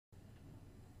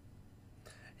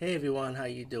Hey everyone, how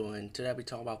you doing? Today we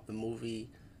talk about the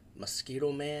movie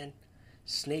Mosquito Man,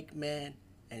 Snake Man,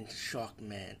 and Shark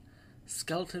Man.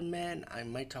 Skeleton Man, I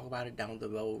might talk about it down the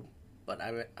road, but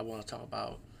I want to talk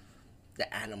about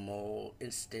the animal,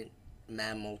 instant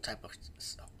mammal type of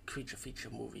creature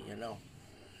feature movie.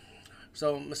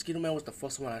 So Mosquito Man was the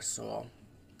first one I saw,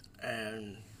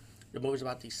 and the movie's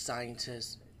about these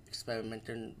scientists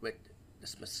experimenting with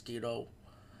this mosquito,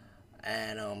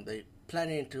 and they plant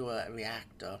it into a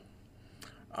reactor.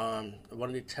 One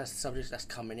of the test subjects that's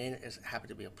coming in is happened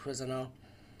to be a prisoner,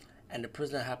 and the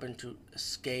prisoner happened to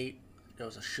escape. There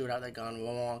was a shootout that gone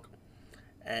wrong,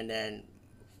 and then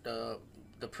the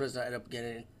the prisoner ended up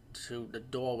getting to the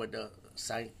door with the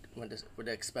with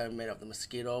the experiment of the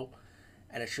mosquito,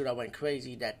 and the shootout went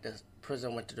crazy. That the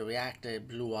prisoner went to the reactor, it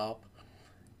blew up.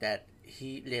 That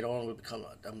he later on would become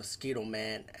a mosquito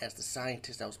man as the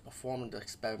scientist that was performing the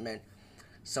experiment.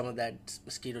 Some of that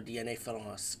mosquito DNA fell on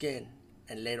her skin,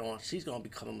 and later on she's gonna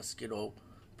become a mosquito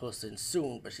person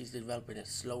soon, but she's developing it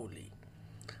slowly.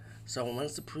 So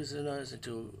once the prisoner is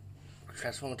into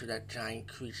transform into that giant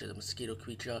creature, the mosquito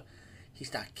creature, he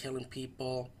starts killing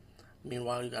people.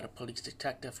 Meanwhile, you got a police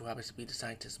detective who happens to be the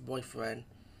scientist's boyfriend,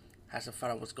 has to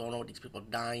find out what's going on with these people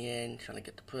dying, trying to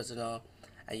get the prisoner,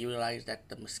 and you realize that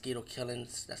the mosquito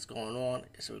killings that's going on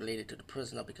is related to the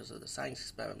prisoner because of the science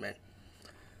experiment.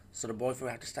 So the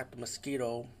boyfriend had to stop the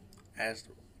mosquito as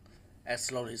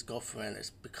slowly his girlfriend is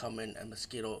becoming a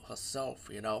mosquito herself.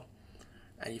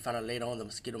 And you find out later on the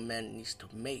mosquito man needs to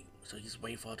mate, so he's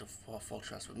waiting for a full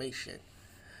transformation.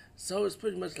 So it's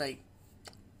pretty much like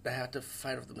they have to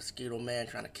fight off the mosquito man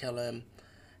trying to kill him,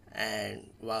 and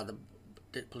while the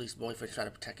police boyfriend trying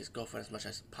to protect his girlfriend as much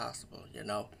as possible.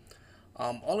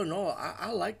 All in all,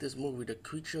 I like this movie. The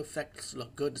creature effects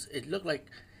look good. It looked like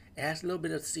it has a little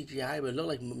bit of CGI, but it looked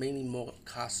like mainly more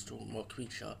costume, more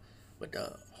creature with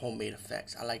the homemade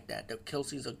effects. I like that. The kill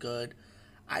scenes are good.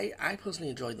 I personally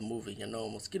enjoyed the movie.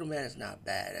 Mosquito Man is not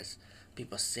bad as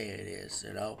people say it is.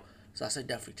 So I say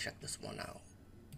definitely check this one out.